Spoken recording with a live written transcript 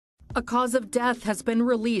A cause of death has been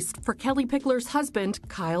released for Kellie Pickler's husband,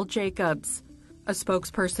 Kyle Jacobs. A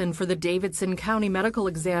spokesperson for the Davidson County Medical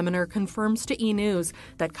Examiner confirms to E! News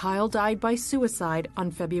that Kyle died by suicide on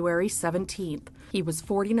February 17th. He was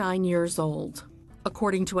 49 years old.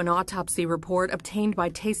 According to an autopsy report obtained by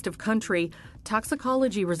Taste of Country,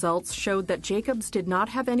 toxicology results showed that Jacobs did not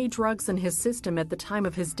have any drugs in his system at the time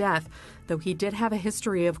of his death, though he did have a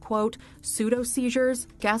history of, quote, pseudo-seizures,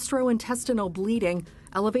 gastrointestinal bleeding,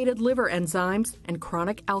 elevated liver enzymes, and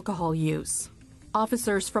chronic alcohol use.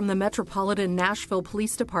 Officers from the Metropolitan Nashville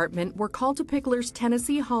Police Department were called to Pickler's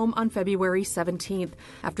Tennessee home on February 17th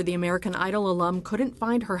after the American Idol alum couldn't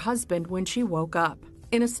find her husband when she woke up.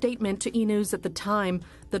 In a statement to E! News at the time,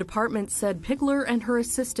 the department said Pickler and her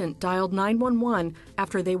assistant dialed 911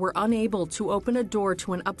 after they were unable to open a door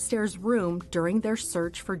to an upstairs room during their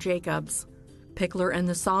search for Jacobs. Pickler and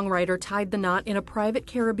the songwriter tied the knot in a private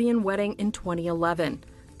Caribbean wedding in 2011.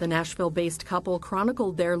 The Nashville-based couple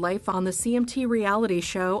chronicled their life on the CMT reality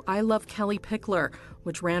show I Love Kellie Pickler,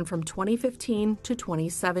 which ran from 2015 to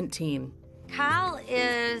 2017. Kyle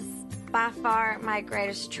is by far my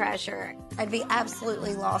greatest treasure. I'd be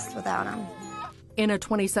absolutely lost without him. In a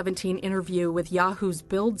 2017 interview with Yahoo's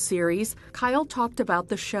Build series, Kyle talked about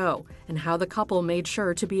the show and how the couple made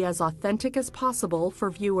sure to be as authentic as possible for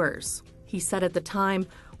viewers. He said at the time,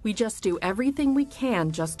 "We just do everything we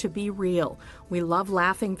can just to be real. We love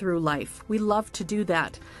laughing through life. We love to do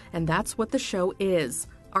that. And that's what the show is.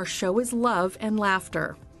 Our show is love and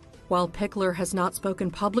laughter." While Pickler has not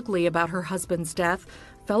spoken publicly about her husband's death,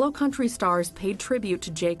 fellow country stars paid tribute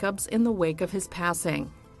to Jacobs in the wake of his passing.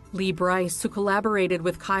 Lee Brice, who collaborated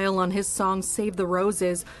with Kyle on his song Save the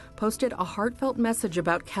Roses, posted a heartfelt message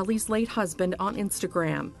about Kellie's late husband on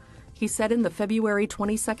Instagram. He said in the February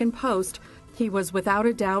 22nd post, "He was without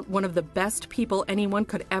a doubt one of the best people anyone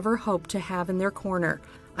could ever hope to have in their corner.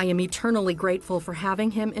 I am eternally grateful for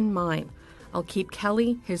having him in mine. I'll keep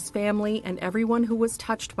Kellie, his family, and everyone who was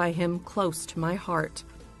touched by him close to my heart."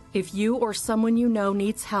 If you or someone you know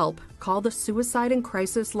needs help, call the Suicide and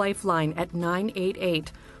Crisis Lifeline at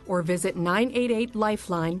 988 or visit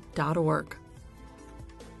 988lifeline.org.